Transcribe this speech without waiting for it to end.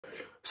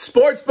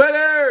Sports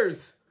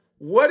bettors,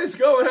 what is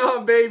going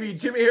on, baby?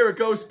 Jimmy here at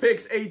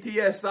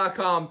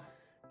GhostPicksATS.com.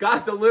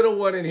 Got the little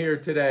one in here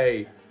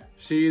today.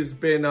 She's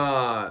been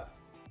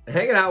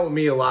hanging out with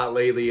me a lot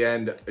lately,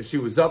 and she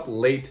was up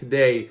late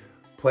today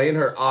playing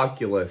her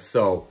Oculus.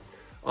 So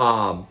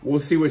we'll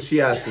see what she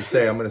has to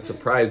say. I'm going to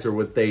surprise her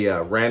with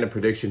a random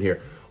prediction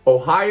here.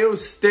 Ohio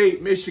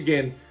State,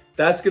 Michigan.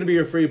 That's going to be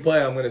your free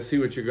play. I'm going to see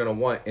what you're going to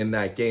want in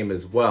that game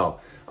as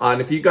well.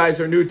 And if you guys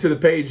are new to the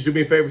page, do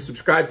me a favor,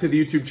 subscribe to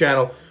the YouTube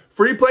channel.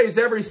 Free plays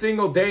every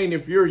single day. And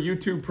if you're a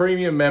YouTube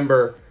Premium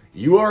member,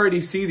 you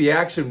already see the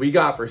action we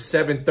got for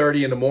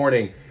 7:30 in the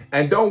morning.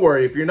 And don't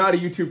worry, if you're not a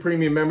YouTube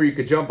Premium member, you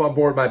could jump on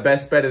board my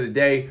best bet of the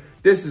day.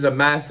 This is a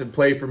massive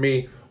play for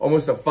me.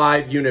 Almost a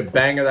 5-unit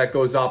banger that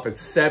goes off at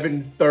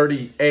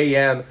 7:30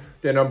 a.m.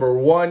 The number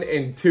 1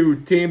 and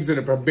 2 teams in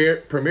the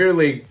Premier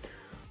League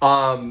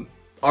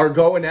are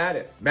going at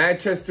it.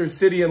 Manchester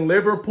City and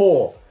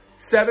Liverpool,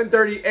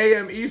 7:30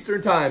 a.m.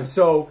 Eastern time.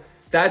 So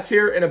that's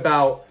here in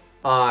about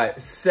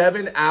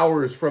 7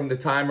 hours from the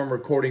time I'm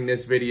recording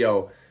this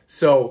video.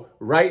 So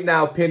right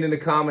now, pinned in the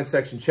comment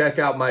section, check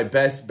out my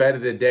best bet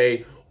of the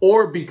day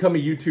or become a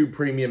YouTube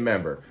Premium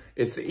member.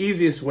 It's the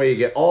easiest way. You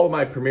get all of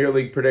my Premier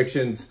League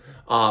predictions.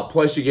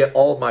 Plus you get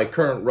all of my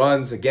current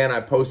runs. Again, I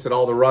posted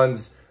all the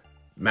runs.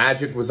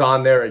 Magic was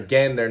on there.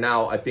 Again, they're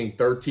now, I think,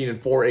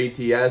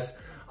 13-4 ATS.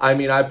 I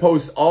mean, I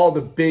post all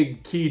the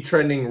big key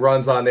trending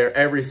runs on there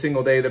every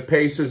single day. The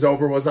Pacers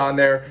over was on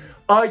there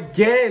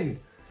again.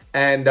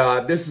 And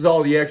this is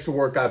all the extra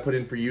work I put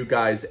in for you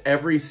guys.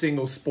 Every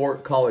single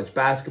sport, college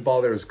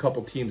basketball, there was a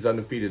couple teams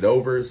undefeated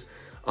overs,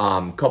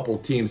 couple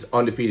teams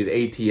undefeated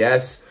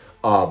ATS,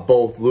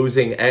 both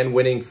losing and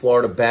winning,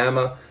 Florida,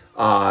 Bama.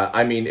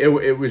 I mean,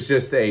 it was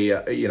just a,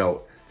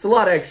 it's a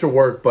lot of extra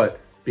work,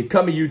 but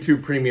become a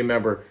YouTube Premium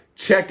member.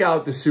 Check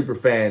out the super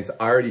fans.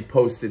 I already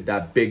posted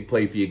that big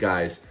play for you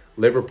guys.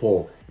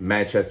 Liverpool,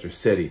 Manchester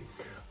City.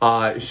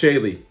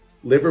 Shaylee,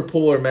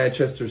 Liverpool or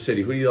Manchester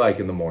City? Who do you like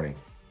in the morning?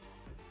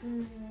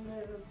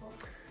 Liverpool.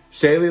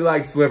 Shaylee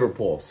likes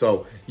Liverpool.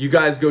 So you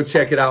guys go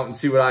check it out and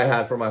see what I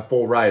had for my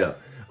full write-up.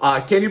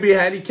 Can you be a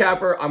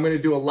handicapper? I'm going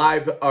to do a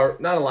live, or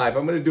not a live,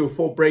 I'm going to do a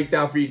full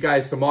breakdown for you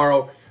guys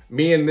tomorrow.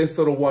 Me and this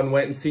little one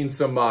went and seen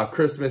some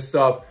Christmas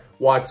stuff,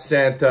 watched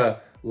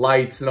Santa,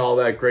 lights and all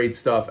that great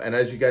stuff. And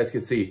as you guys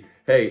can see,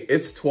 hey,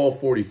 it's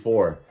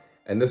 12:44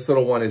 and this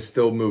little one is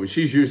still moving.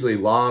 She's usually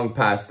long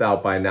passed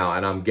out by now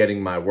and I'm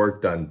getting my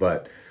work done,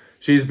 but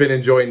she's been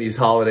enjoying these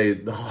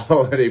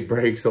holiday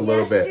breaks a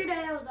little bit.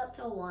 Yesterday I was up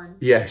till 1.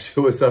 Yeah, she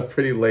was up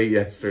pretty late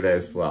yesterday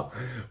as well.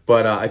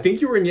 But I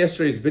think you were in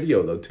yesterday's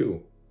video though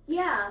too.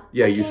 Yeah.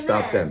 Yeah, you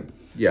stopped them.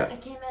 Yeah. I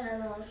came in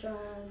and I was showing.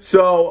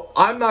 So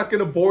I'm not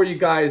going to bore you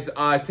guys.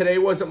 Today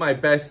wasn't my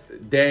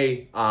best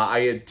day.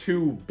 I had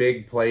 2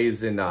 big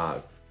plays in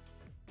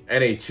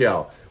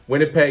NHL.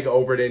 Winnipeg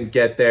over didn't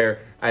get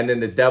there. And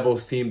then the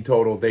Devils team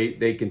total,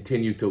 they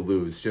continue to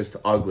lose. Just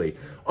ugly.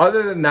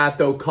 Other than that,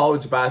 though,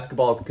 college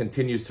basketball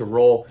continues to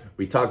roll.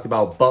 We talked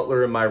about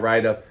Butler in my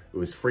write-up. It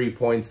was free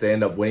points. They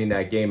end up winning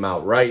that game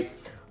outright.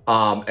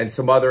 And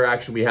some other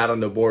action we had on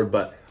the board.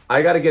 But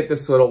I got to get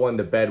this little one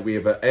to bed. We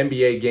have an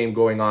NBA game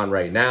going on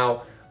right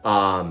now.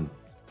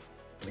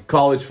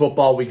 College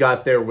football, we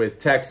got there with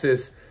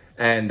Texas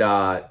and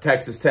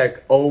Texas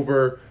Tech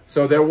over.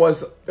 So there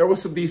was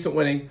some decent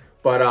winning.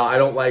 But I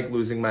don't like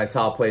losing my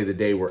top play of the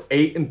day. We're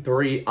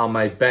 8-3 on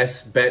my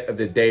best bet of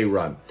the day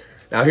run.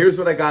 Now, here's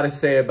what I got to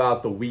say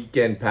about the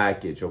weekend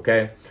package,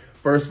 okay?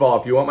 First of all,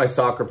 if you want my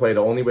soccer play, the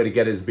only way to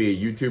get it is to be a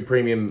YouTube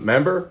Premium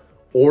member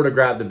or to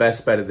grab the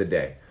best bet of the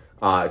day.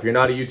 If you're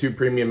not a YouTube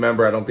Premium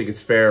member, I don't think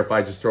it's fair if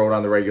I just throw it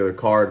on the regular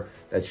card.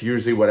 That's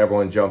usually what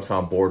everyone jumps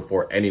on board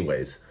for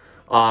anyways.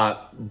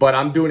 But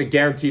I'm doing a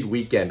guaranteed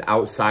weekend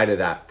outside of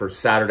that for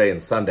Saturday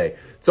and Sunday.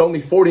 It's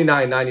only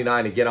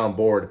 $49.99 to get on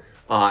board.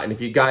 And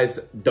if you guys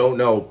don't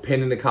know,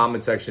 pinned in the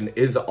comment section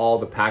is all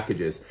the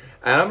packages.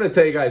 And I'm going to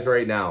tell you guys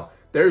right now,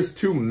 there's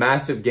 2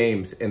 massive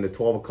games in the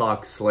 12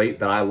 o'clock slate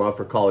that I love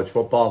for college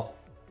football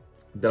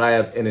that I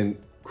have an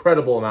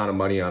incredible amount of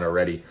money on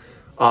already.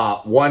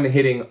 One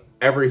hitting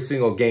every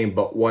single game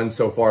but one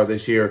so far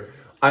this year.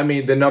 I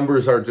mean, the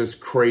numbers are just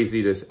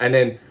crazy. And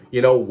then,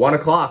 1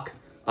 o'clock,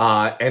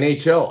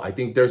 NHL. I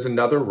think there's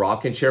another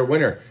rock and share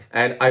winner.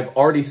 And I've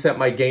already sent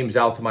my games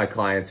out to my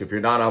clients. If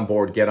you're not on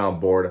board, get on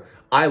board.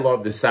 I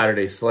love the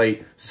Saturday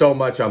slate so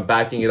much. I'm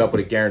backing it up with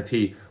a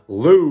guarantee.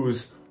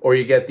 Lose or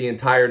you get the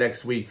entire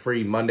next week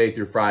free Monday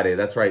through Friday.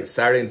 That's right,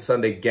 Saturday and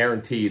Sunday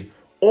guaranteed.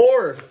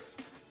 Or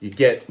you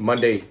get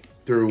Monday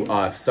through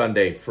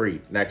Sunday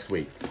free next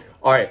week.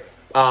 All right,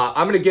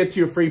 I'm going to get to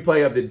your free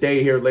play of the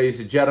day here, ladies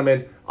and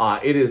gentlemen.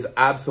 It is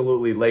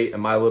absolutely late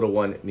and my little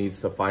one needs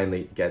to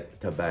finally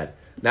get to bed.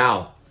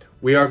 Now,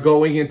 we are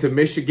going into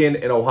Michigan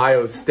and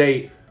Ohio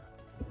State.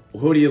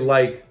 Who do you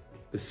like?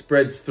 The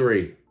spread's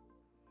 3.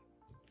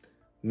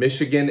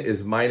 Michigan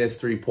is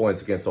 -3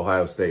 points against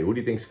Ohio State. Who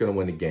do you think is going to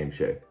win the game,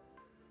 Shay?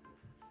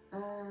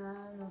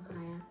 Ohio.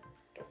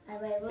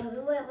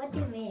 Wait, what do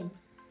you mean?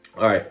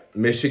 All right,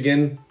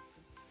 Michigan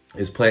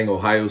is playing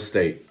Ohio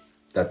State.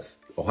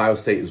 Ohio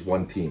State is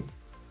 1 team.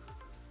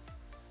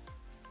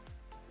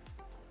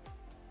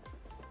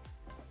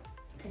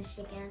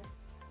 Michigan.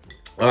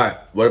 All right.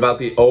 What about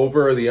the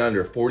over or the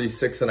under?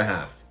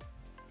 46.5.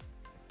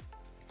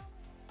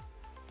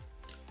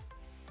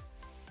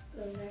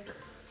 Over.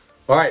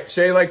 All right.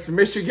 Shay likes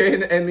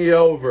Michigan and the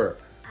over.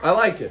 I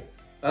like it.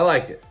 I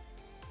like it.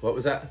 What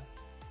was that?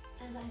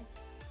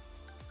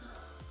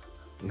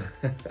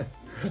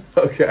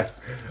 Okay.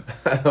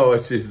 I don't know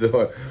what she's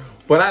doing.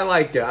 But I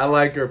like it. I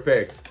like her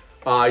picks.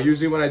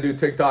 Usually when I do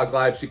TikTok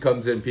live, she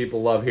comes in.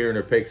 People love hearing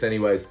her picks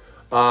anyways.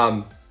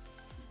 But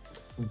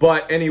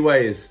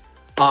anyways,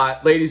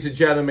 ladies and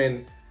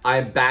gentlemen,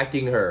 I'm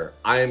backing her.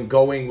 I am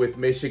going with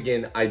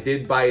Michigan. I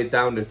did buy it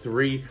down to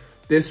 3.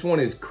 This one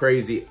is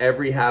crazy.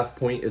 Every half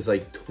point is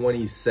like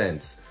 20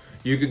 cents.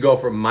 You could go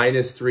from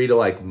 -3 to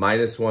like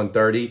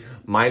 -130.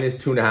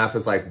 -2.5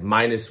 is like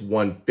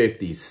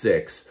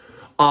 -156.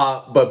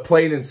 But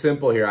plain and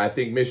simple here, I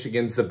think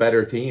Michigan's the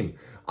better team.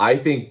 I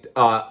think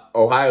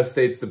Ohio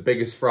State's the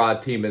biggest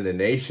fraud team in the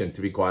nation,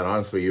 to be quite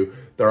honest with you.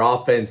 Their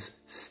offense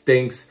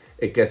stinks.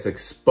 It gets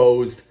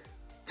exposed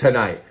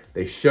tonight.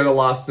 They should have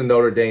lost to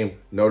Notre Dame.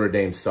 Notre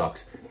Dame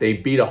sucks. They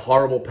beat a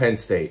horrible Penn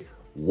State.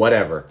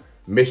 Whatever.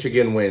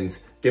 Michigan wins.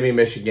 Give me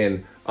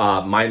Michigan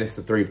minus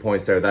the 3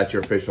 points there. That's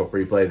your official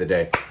free play of the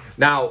day.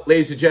 Now,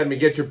 ladies and gentlemen,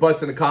 get your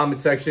butts in the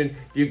comment section.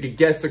 If you could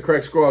guess the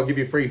correct score, I'll give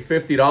you free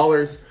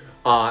 $50.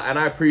 And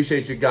I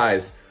appreciate you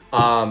guys.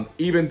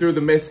 Even through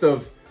the midst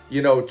of,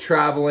 you know,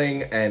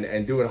 traveling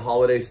and doing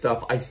holiday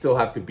stuff, I still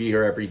have to be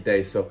here every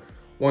day. So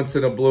once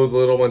in a blue, the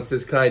little one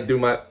says, can I do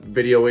my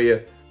video with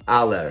you?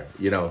 I'll let her,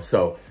 you know.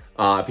 So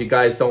if you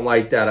guys don't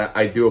like that,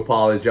 I do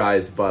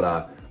apologize. But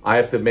I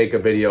have to make a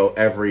video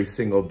every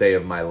single day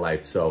of my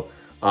life. So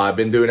I've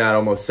been doing that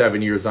almost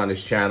 7 years on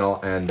this channel,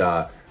 and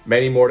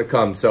many more to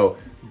come. So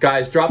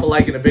guys, drop a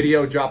like in the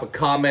video, drop a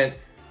comment.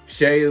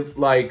 Shay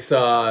likes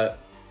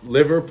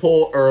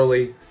Liverpool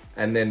early,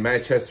 and then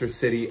Manchester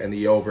City and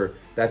the over.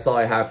 That's all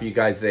I have for you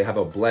guys today. Have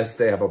a blessed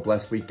day. Have a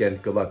blessed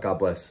weekend. Good luck. God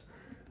bless.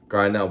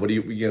 Right now, what are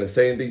you going to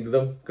say anything to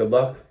them? Good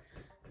luck?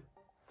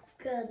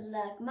 Good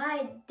luck.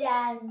 My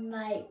dad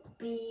might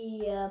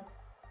be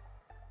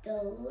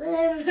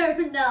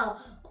deliver. No.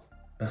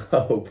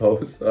 Oh,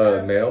 post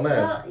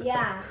mailman.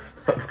 Yeah.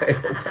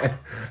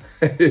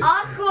 Mailman.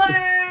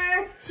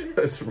 Awkward.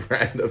 Just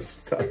random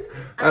stuff.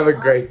 Have a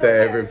great day,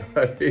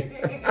 everybody.